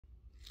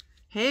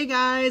Hey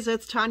guys,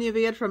 it's Tanya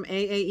Viet from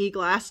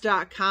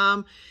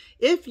AAEglass.com.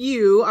 If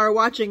you are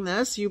watching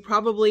this, you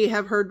probably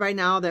have heard by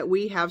now that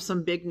we have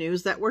some big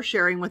news that we're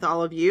sharing with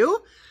all of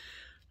you.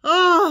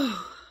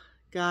 Oh,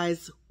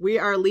 guys, we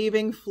are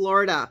leaving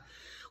Florida.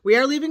 We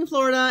are leaving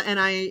Florida, and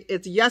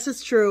yes,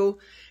 it's true.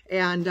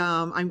 And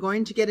I'm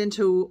going to get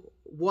into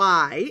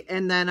why,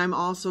 and then I'm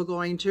also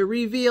going to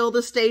reveal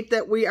the state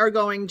that we are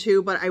going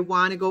to, but I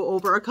want to go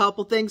over a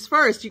couple things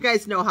first. You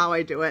guys know how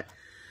I do it.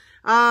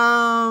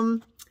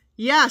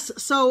 Yes,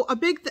 so a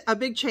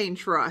big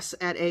change for us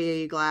at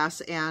AAE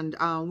Glass, and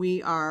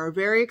we are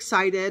very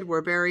excited.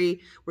 We're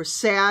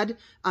sad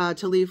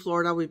to leave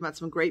Florida. We've met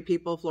some great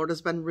people.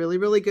 Florida's been really,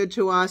 really good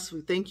to us.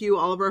 We thank you,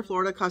 all of our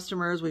Florida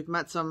customers. We've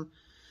met some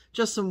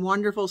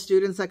wonderful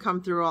students that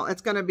come through.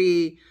 It's going to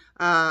be,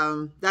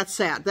 that's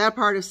sad. That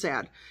part is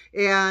sad.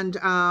 And,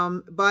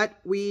 but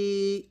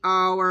the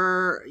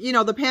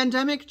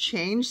pandemic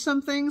changed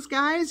some things,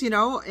 guys,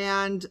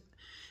 and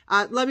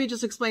let me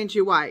just explain to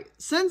you why.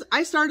 Since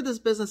I started this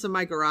business in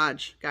my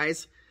garage,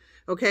 guys,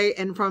 okay,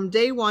 and from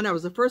day one, I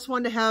was the first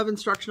one to have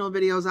instructional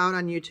videos out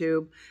on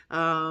YouTube.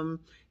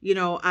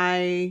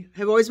 I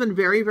have always been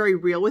very, very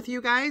real with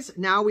you guys.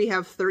 Now we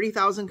have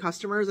 30,000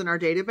 customers in our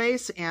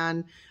database,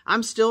 and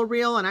I'm still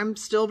real and I'm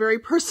still very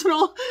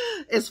personal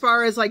as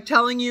far as like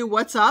telling you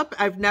what's up.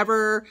 I've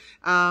never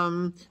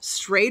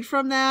strayed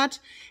from that.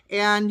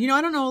 And,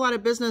 I don't know a lot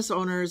of business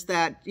owners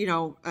that,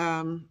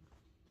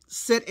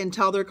 sit and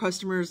tell their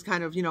customers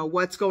kind of,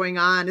 what's going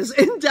on as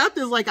in depth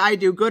as like I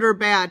do, good or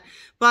bad.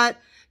 But,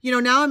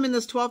 now I'm in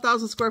this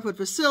 12,000 square foot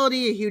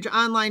facility, a huge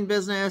online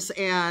business,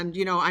 and,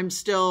 I'm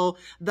still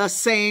the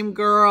same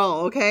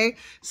girl. Okay.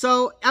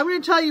 So I'm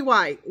going to tell you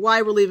why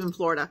we're leaving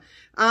Florida.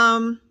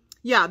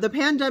 Yeah, the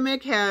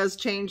pandemic has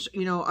changed,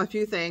 a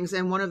few things.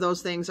 And one of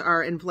those things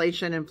are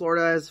inflation, and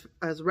Florida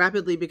is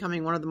rapidly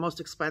becoming one of the most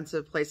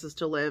expensive places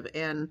to live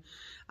in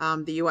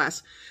the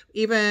U.S.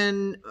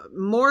 Even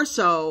more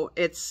so,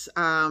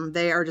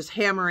 they are just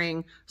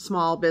hammering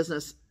small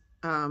business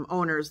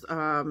owners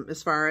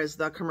as far as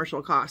the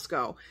commercial costs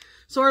go.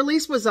 So our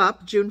lease was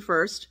up June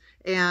 1st,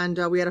 and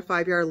we had a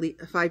five-year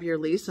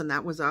lease, and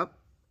that was up.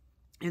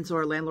 And so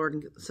our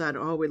landlord said,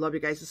 oh, we'd love you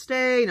guys to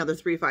stay, another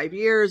 3-5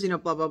 years,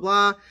 blah, blah,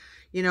 blah,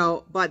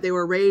 but they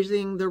were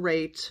raising the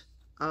rate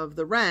of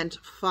the rent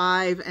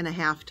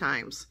 5.5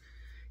 times.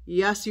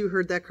 Yes, you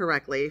heard that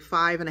correctly,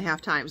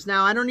 5.5 times.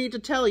 Now, I don't need to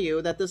tell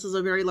you that this is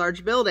a very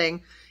large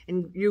building,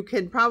 and you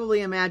can probably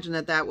imagine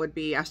that that would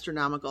be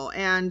astronomical.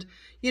 And,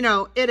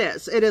 it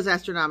is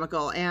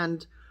astronomical.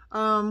 And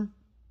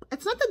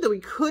it's not that we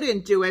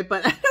couldn't do it,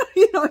 but,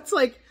 it's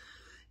like,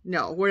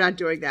 no, we're not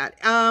doing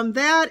that.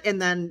 That, and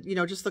then,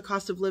 just the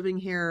cost of living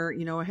here,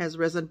 has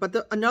risen.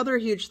 But another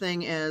huge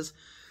thing is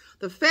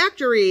the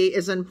factory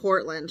is in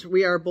Portland.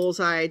 We are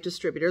Bullseye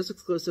distributors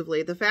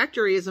exclusively. The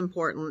factory is in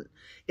Portland.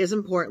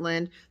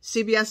 CBS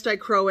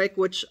Dichroic,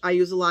 which I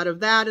use a lot of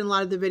that in a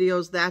lot of the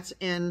videos, that's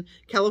in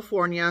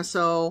California.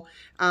 So,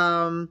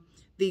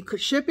 the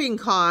shipping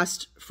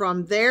cost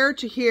from there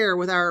to here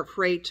with our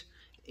freight,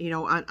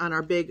 on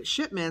our big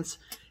shipments,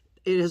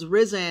 it has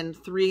risen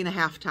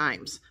 3.5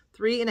 times.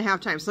 3.5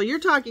 times. So you're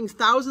talking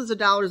thousands of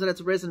dollars that it's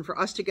risen for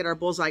us to get our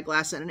Bullseye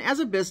glass in. And as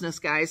a business,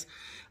 guys,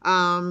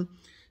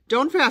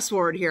 don't fast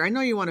forward here. I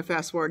know you want to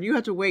fast forward. You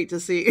have to wait to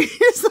see,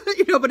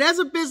 but as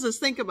a business,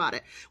 think about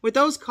it. With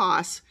those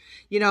costs,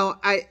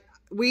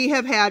 we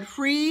have had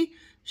free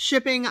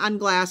shipping on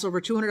glass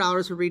over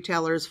 $200 for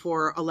retailers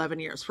for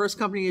 11 years. First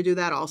company to do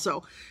that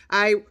also.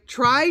 I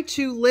try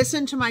to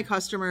listen to my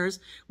customers.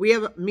 We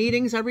have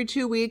meetings every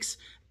 2 weeks.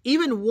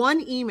 Even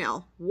one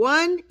email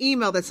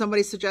that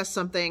somebody suggests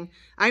something,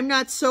 I'm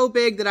not so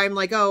big that I'm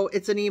like, oh,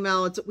 it's an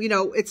email.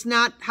 It's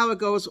not how it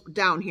goes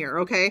down here.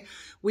 Okay.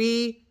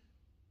 We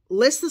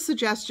list the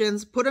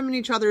suggestions, put them in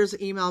each other's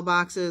email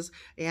boxes,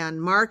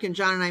 and Mark and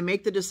John and I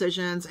make the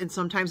decisions. And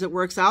sometimes it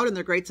works out and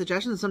they're great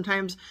suggestions.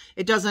 Sometimes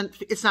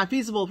it's not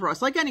feasible for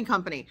us, like any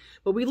company,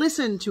 but we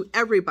listen to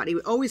everybody.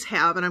 We always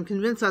have. And I'm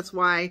convinced that's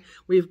why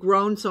we've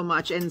grown so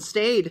much and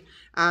stayed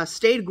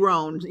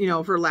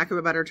grown, for lack of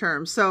a better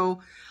term.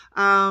 So,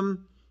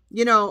 one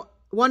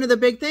of the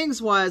big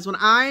things was when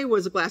I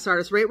was a glass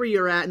artist, right where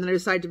you're at, and then I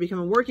decided to become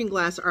a working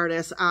glass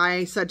artist,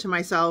 I said to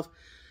myself,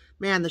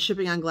 man, the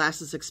shipping on glass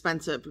is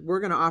expensive. We're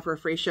going to offer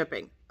free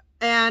shipping.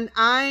 And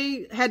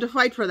I had to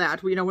fight for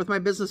that, with my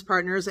business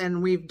partners,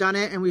 and we've done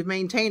it and we've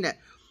maintained it.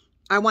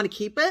 I want to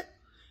keep it.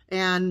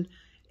 And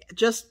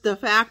just the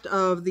fact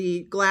of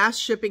the glass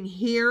shipping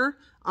here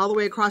all the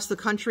way across the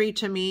country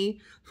to me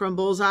from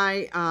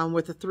Bullseye,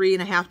 with a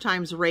 3.5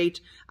 times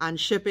rate on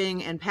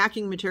shipping and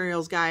packing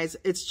materials, guys.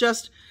 It's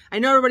just, I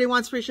know everybody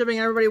wants free shipping,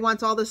 everybody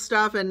wants all this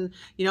stuff, and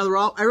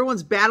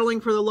everyone's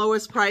battling for the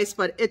lowest price,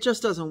 but it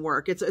just doesn't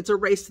work. It's a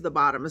race to the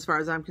bottom as far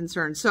as I'm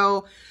concerned.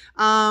 So,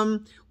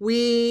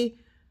 we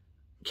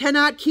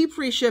cannot keep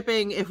free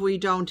shipping if we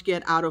don't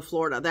get out of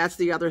Florida. That's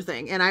the other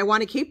thing. And I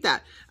want to keep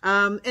that.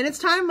 And it's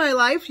time in my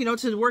life,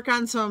 to work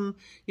on some,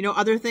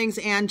 other things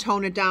and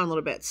tone it down a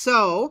little bit.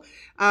 So,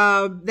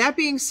 that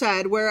being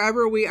said,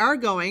 wherever we are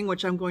going,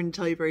 which I'm going to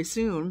tell you very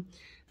soon,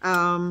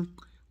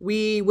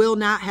 we will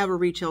not have a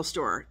retail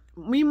store.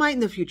 We might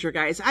in the future,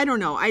 guys. I don't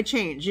know. I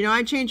change.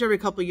 I change every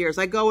couple of years.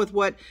 I go with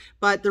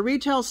but the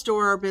retail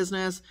store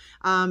business,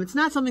 it's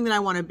not something that I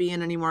want to be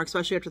in anymore,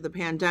 especially after the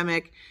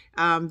pandemic.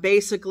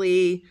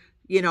 Basically,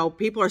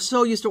 people are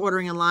so used to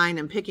ordering online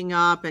and picking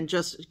up and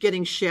just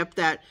getting shipped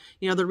that,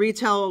 the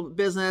retail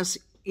business,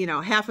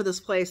 half of this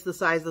place, the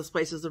size of this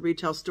place is the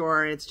retail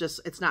store, and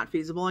it's not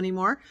feasible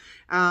anymore.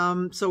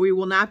 So we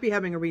will not be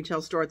having a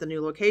retail store at the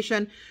new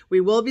location.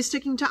 We will be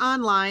sticking to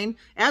online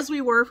as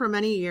we were for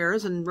many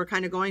years, and we're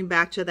kind of going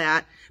back to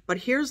that. But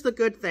here's the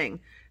good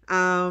thing.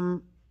 Where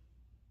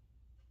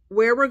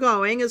we're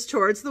going is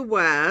towards the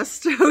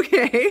west,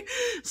 okay?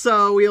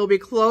 So we'll be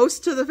close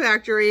to the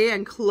factory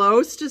and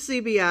close to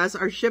CBS.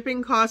 Our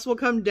shipping costs will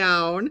come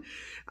down.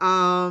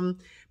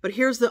 But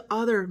here's the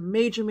other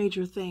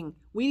major thing.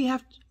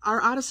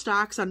 Our out of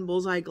stocks on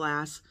Bullseye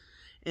glass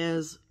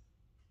is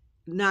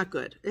not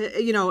good.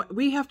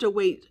 We have to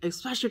wait,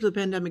 especially after the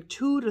pandemic,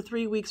 2 to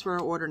 3 weeks for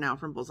our order now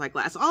from Bullseye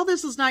glass. All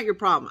this is not your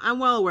problem. I'm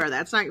well aware of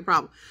that. It's not your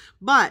problem.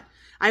 But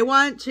I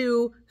want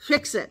to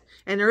fix it.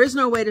 And there is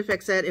no way to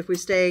fix it if we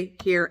stay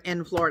here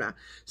in Florida.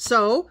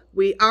 So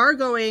we are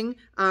going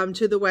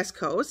to the West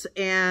Coast,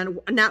 and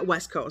not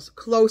West Coast,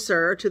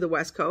 closer to the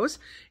West Coast.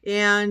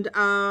 And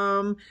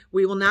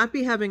we will not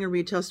be having a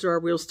retail store.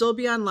 We'll still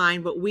be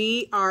online, but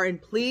we are,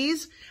 and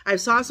please, I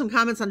saw some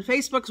comments on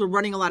Facebook, because we're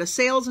running a lot of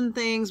sales and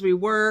things. We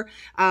are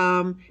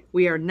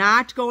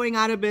not going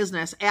out of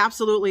business.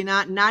 Absolutely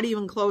not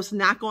even close,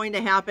 not going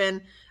to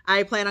happen.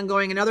 I plan on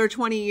going another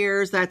 20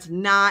 years. That's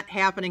not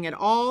happening at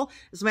all.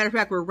 As a matter of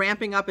fact, we're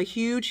ramping up a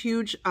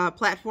huge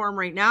platform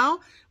right now,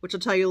 which I'll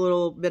tell you a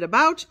little bit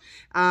about.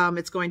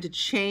 It's going to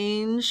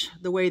change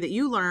the way that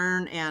you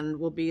learn, and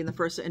we'll be in the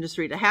first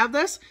industry to have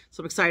this.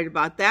 So I'm excited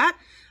about that.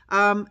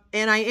 And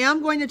I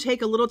am going to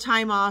take a little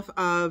time off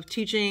of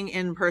teaching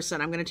in person.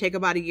 I'm going to take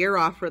about a year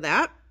off for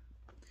that.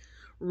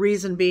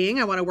 Reason being,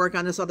 I want to work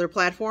on this other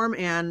platform.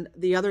 And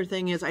the other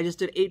thing is, I just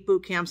did 8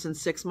 boot camps in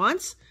 6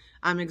 months.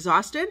 I'm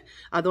exhausted.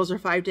 Those are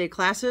 5-day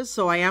classes.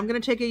 So I am going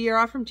to take a year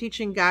off from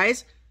teaching,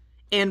 guys,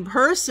 in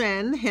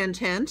person, hint,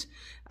 hint.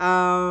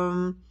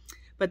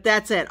 But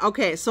that's it.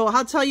 Okay. So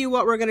I'll tell you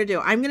what we're going to do.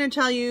 I'm going to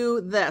tell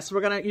you this.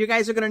 You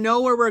guys are going to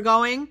know where we're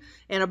going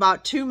in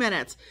about 2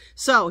 minutes.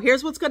 So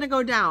here's what's going to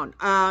go down.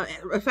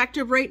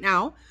 Effective right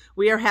now,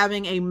 we are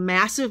having a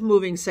massive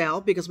moving sale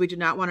because we do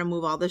not want to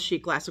move all this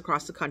sheet glass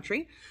across the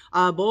country.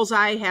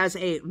 Bullseye has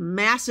a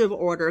massive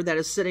order that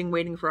is sitting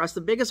waiting for us, the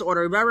biggest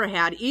order we've ever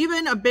had,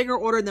 even a bigger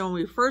order than when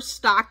we first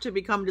stocked to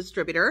become a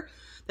distributor,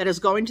 that is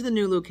going to the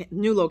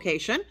new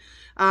location.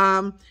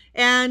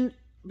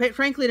 But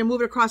frankly, to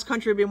move it across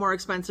country would be more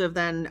expensive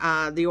than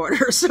the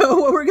order.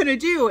 So what we're going to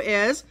do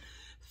is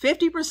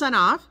 50%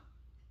 off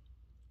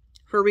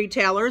for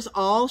retailers,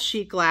 all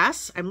sheet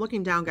glass. I'm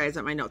looking down, guys,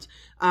 at my notes.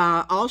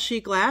 All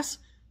sheet glass,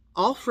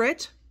 all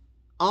frit,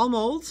 all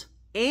molds,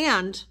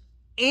 and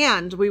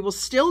we will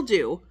still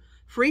do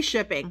free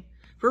shipping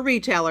for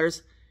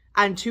retailers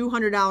on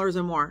 $200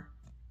 or more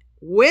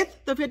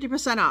with the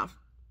 50% off.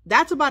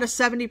 That's about a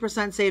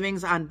 70%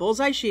 savings on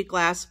Bullseye sheet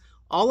glass,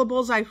 all the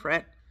Bullseye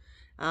frit,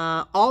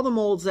 all the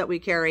molds that we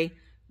carry.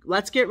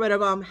 Let's get rid of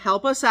them.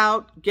 Help us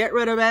out. Get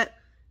rid of it.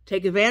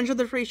 Take advantage of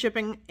the free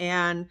shipping.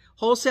 And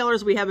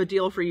wholesalers, we have a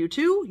deal for you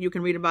too. You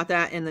can read about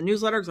that in the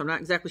newsletter, because I'm not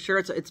exactly sure.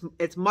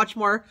 It's much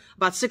more,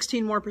 about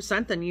 16% more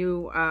than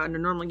you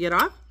normally get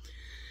off.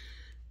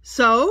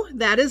 So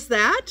that is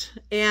that.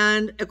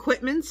 And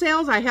equipment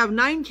sales, I have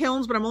 9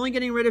 kilns, but I'm only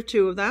getting rid of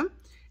 2 of them.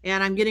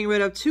 And I'm getting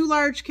rid of 2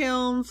 large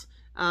kilns,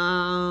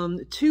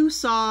 2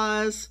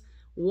 saws,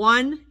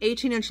 1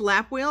 18-inch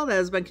lap wheel that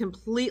has been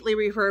completely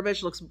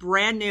refurbished, looks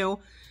brand new,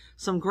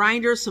 some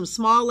grinders, some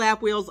small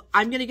lap wheels.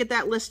 I'm going to get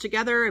that list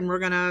together, and we're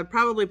going to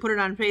probably put it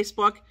on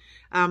Facebook.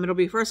 It'll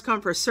be first come,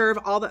 first serve.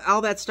 All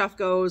that stuff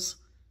goes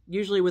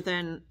usually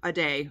within a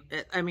day.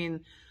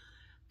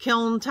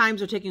 Kiln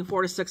times are taking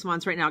 4 to 6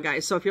 months right now,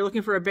 guys. So if you're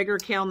looking for a bigger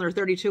kiln, they're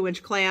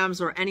 32-inch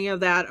clams or any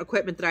of that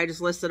equipment that I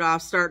just listed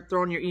off, start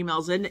throwing your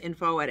emails in to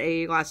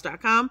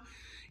info@aaglass.com.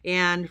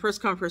 And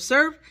first come, first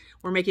serve.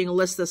 We're making a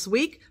list this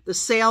week. The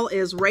sale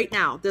is right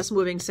now, this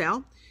moving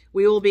sale.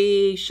 We will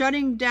be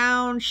shutting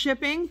down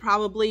shipping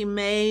probably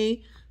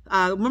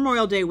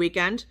Memorial Day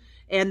weekend.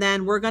 And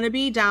then we're going to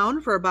be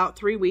down for about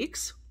 3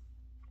 weeks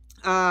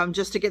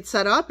just to get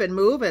set up and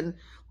move. And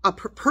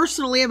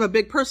personally, I have a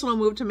big personal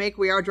move to make.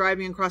 We are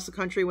driving across the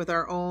country with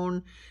our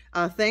own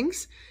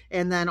things,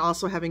 and then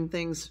also having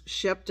things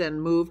shipped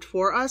and moved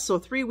for us. So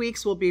 3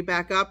 weeks we'll be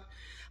back up.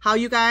 How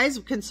you guys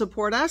can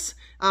support us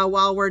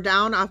while we're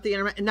down off the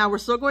internet. Now, we're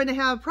still going to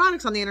have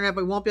products on the internet,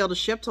 but we won't be able to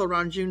ship till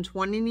around June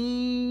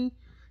 20th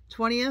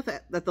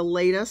at the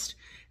latest.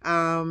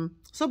 So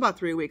about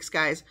 3 weeks,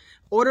 guys.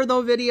 Order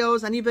those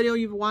videos, any video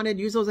you've wanted.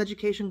 Use those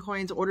education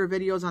coins. Order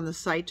videos on the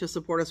site to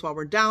support us while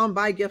we're down.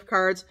 Buy gift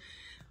cards.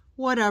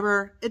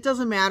 Whatever. It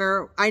doesn't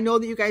matter. I know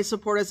that you guys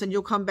support us and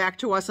you'll come back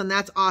to us, and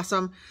that's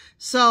awesome.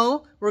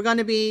 So we're going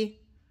to be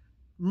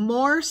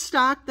more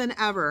stocked than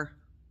ever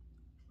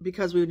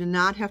because we do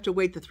not have to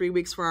wait the 3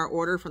 weeks for our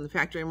order from the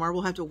factory anymore.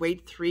 We'll have to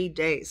wait 3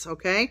 days,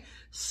 okay?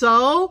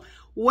 So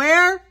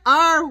where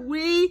are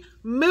we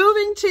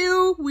moving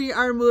to? We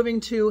are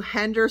moving to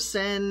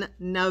Henderson,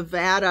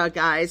 Nevada,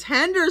 guys.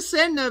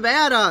 Henderson,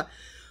 Nevada.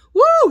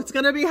 Woo! It's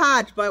going to be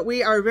hot, but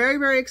we are very,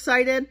 very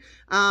excited.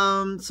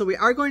 So we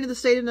are going to the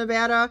state of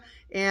Nevada,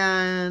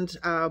 and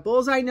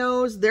Bullseye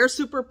knows. They're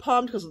super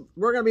pumped because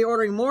we're going to be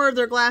ordering more of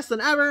their glass than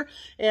ever.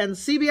 And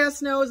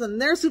CBS knows, and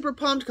they're super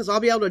pumped because I'll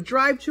be able to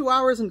drive 2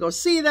 hours and go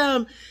see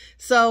them.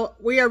 So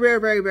we are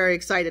very, very, very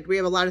excited. We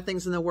have a lot of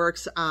things in the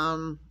works.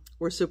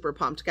 We're super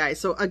pumped,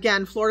 guys. So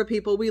again, Florida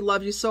people, we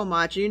love you so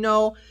much. You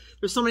know,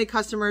 there's so many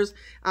customers,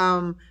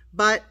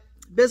 but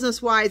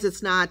business-wise,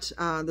 it's not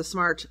the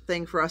smart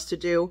thing for us to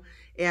do,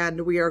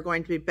 and we are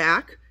going to be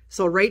back.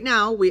 So right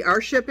now, we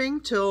are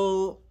shipping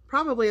till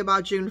probably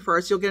about June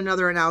 1st. You'll get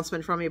another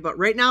announcement from me, but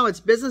right now,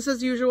 it's business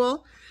as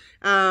usual.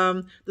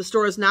 The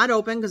store is not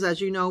open because, as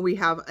you know, we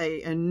have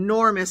an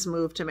enormous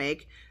move to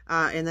make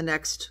in the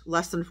next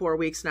less than 4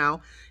 weeks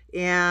now,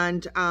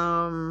 and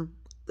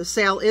the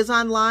sale is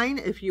online.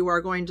 If you are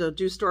going to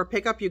do store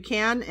pickup, you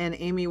can, and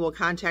Amy will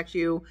contact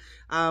you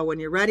when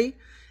you're ready.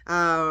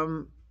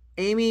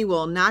 Amy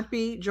will not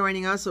be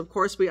joining us. Of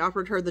course, we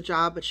offered her the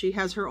job, but she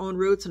has her own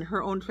roots and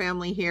her own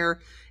family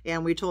here,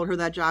 and we told her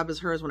that job is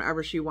hers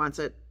whenever she wants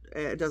it.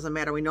 It doesn't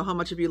matter. We know how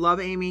much of you love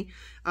Amy,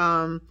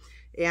 and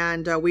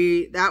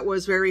that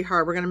was very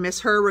hard. We're going to miss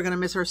her. We're going to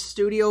miss our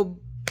studio,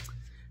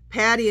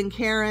 Patty and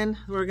Karen.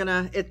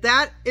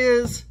 That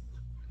is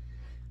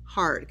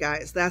hard,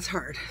 guys. That's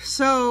hard.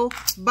 So,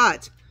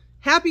 but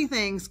happy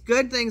things,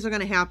 good things are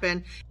going to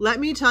happen. Let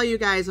me tell you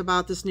guys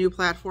about this new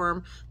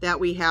platform that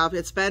we have.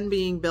 It's been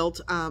being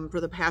built for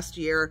the past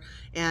year,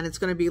 and it's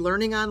going to be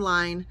learning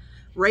online.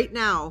 Right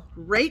now,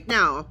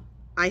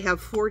 I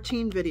have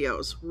 14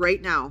 videos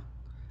right now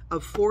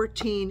of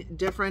 14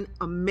 different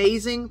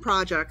amazing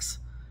projects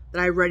that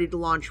I'm ready to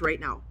launch right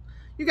now.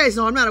 You guys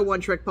know I'm not a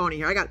one-trick pony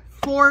here. I got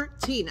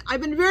 14. I've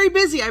been very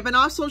busy. I've been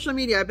off social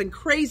media. I've been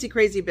crazy,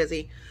 crazy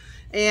busy.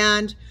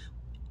 And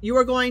you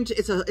are going to,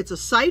 it's a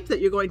site that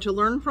you're going to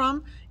learn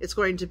from. It's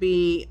going to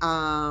be,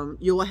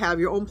 you will have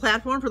your own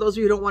platform. For those of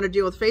you who don't want to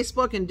deal with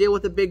Facebook and deal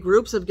with the big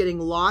groups of getting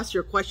lost,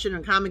 your question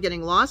and comment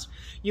getting lost,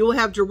 you will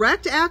have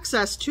direct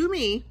access to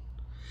me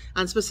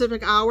on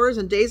specific hours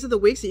and days of the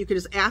week so you can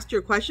just ask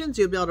your questions.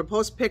 You'll be able to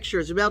post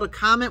pictures. You'll be able to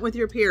comment with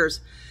your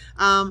peers.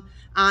 On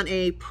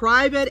a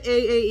private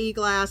AAE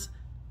glass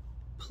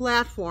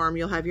platform,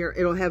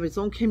 it'll have its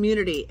own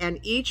community, and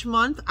each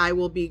month I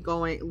will be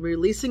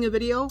releasing a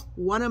video,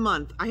 one a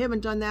month. I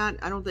haven't done that,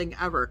 I don't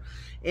think, ever.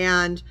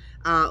 And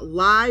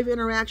live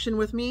interaction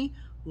with me,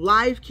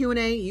 live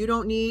Q&A. You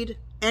don't need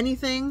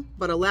anything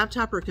but a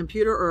laptop or a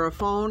computer or a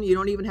phone. You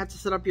don't even have to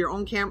set up your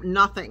own camera,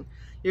 nothing.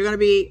 You're going to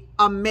be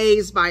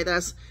amazed by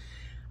this.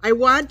 I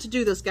want to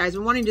do this, guys.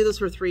 I've been wanting to do this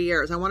for 3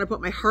 years. I want to put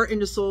my heart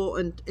and soul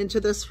into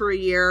this for a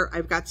year.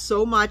 I've got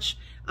so much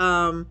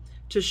to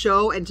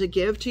show and to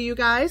give to you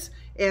guys.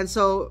 And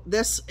so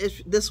this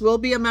will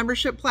be a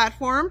membership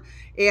platform,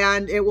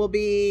 and it will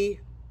be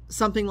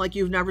something like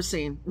you've never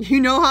seen. You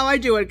know how I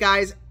do it,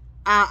 guys.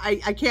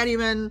 I can't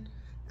even,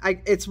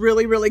 it's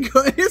really, really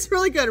good. It's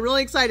really good. I'm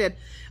really excited.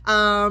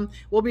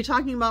 We'll be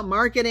talking about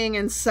marketing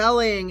and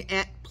selling,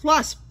 and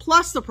plus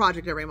the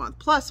project every month,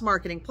 plus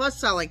marketing, plus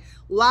selling,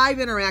 live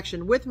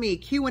interaction with me,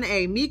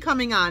 Q&A, me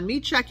coming on, me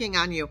checking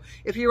on you.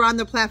 If you're on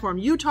the platform,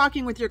 you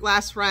talking with your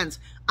glass friends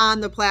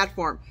on the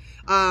platform.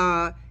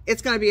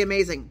 It's going to be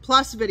amazing.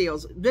 Plus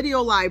videos,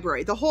 video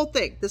library, the whole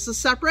thing. This is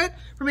separate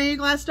from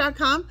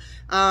aaglass.com.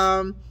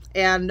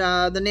 And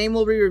the name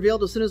will be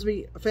revealed as soon as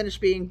we finish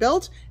being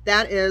built.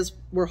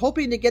 We're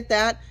hoping to get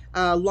that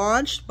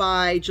launched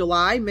by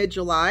July,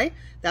 mid-July.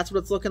 That's what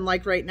it's looking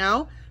like right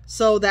now.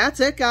 So that's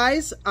it,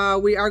 guys.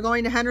 We are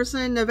going to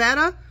Henderson,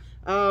 Nevada,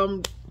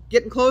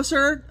 getting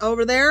closer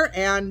over there.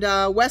 And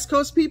West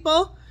Coast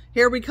people,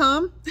 here we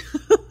come.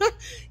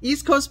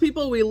 East Coast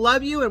people, we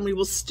love you, and we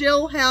will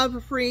still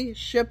have free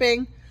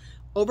shipping,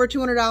 over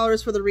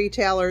 $200 for the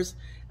retailers.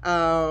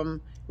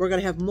 We're going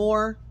to have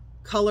more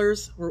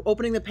colors. We're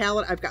opening the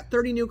palette. I've got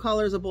 30 new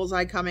colors of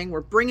Bullseye coming. We're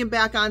bringing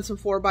back on some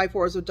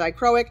 4x4s with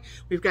dichroic.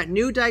 We've got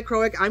new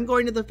dichroic. I'm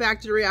going to the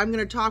factory. I'm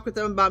going to talk with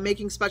them about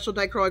making special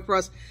dichroic for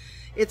us.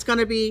 It's going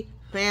to be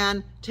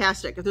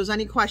fantastic. If there's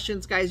any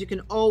questions, guys, you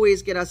can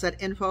always get us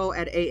at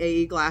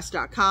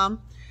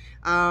info@aaeglass.com.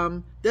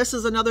 This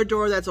is another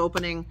door that's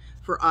opening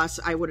for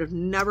us. I would have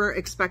never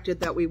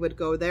expected that we would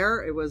go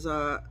there. It was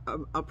a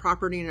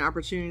property and an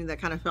opportunity that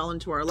kind of fell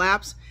into our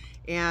laps,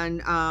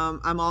 and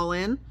I'm all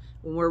in.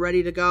 We're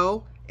ready to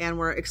go, and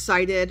we're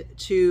excited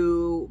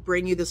to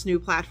bring you this new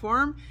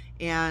platform,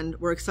 and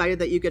we're excited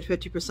that you get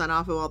 50%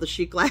 off of all the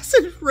sheet glass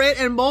and frit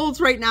and molds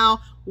right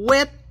now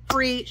with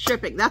free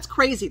shipping. That's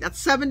crazy.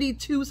 That's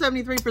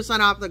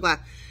 73% off the glass.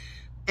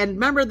 And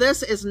remember,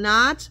 this is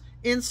not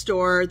in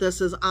store.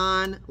 This is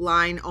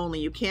online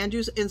only. You can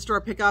do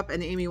in-store pickup,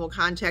 and Amy will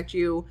contact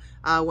you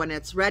when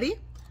it's ready.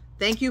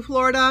 Thank you,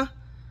 Florida.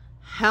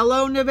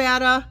 Hello,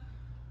 Nevada.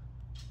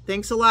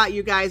 Thanks a lot,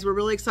 you guys. We're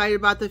really excited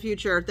about the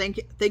future.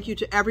 Thank you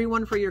to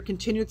everyone for your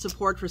continued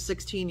support for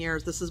 16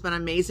 years. This has been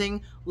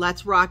amazing.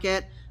 Let's rock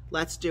it.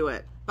 Let's do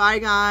it. Bye,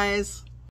 guys.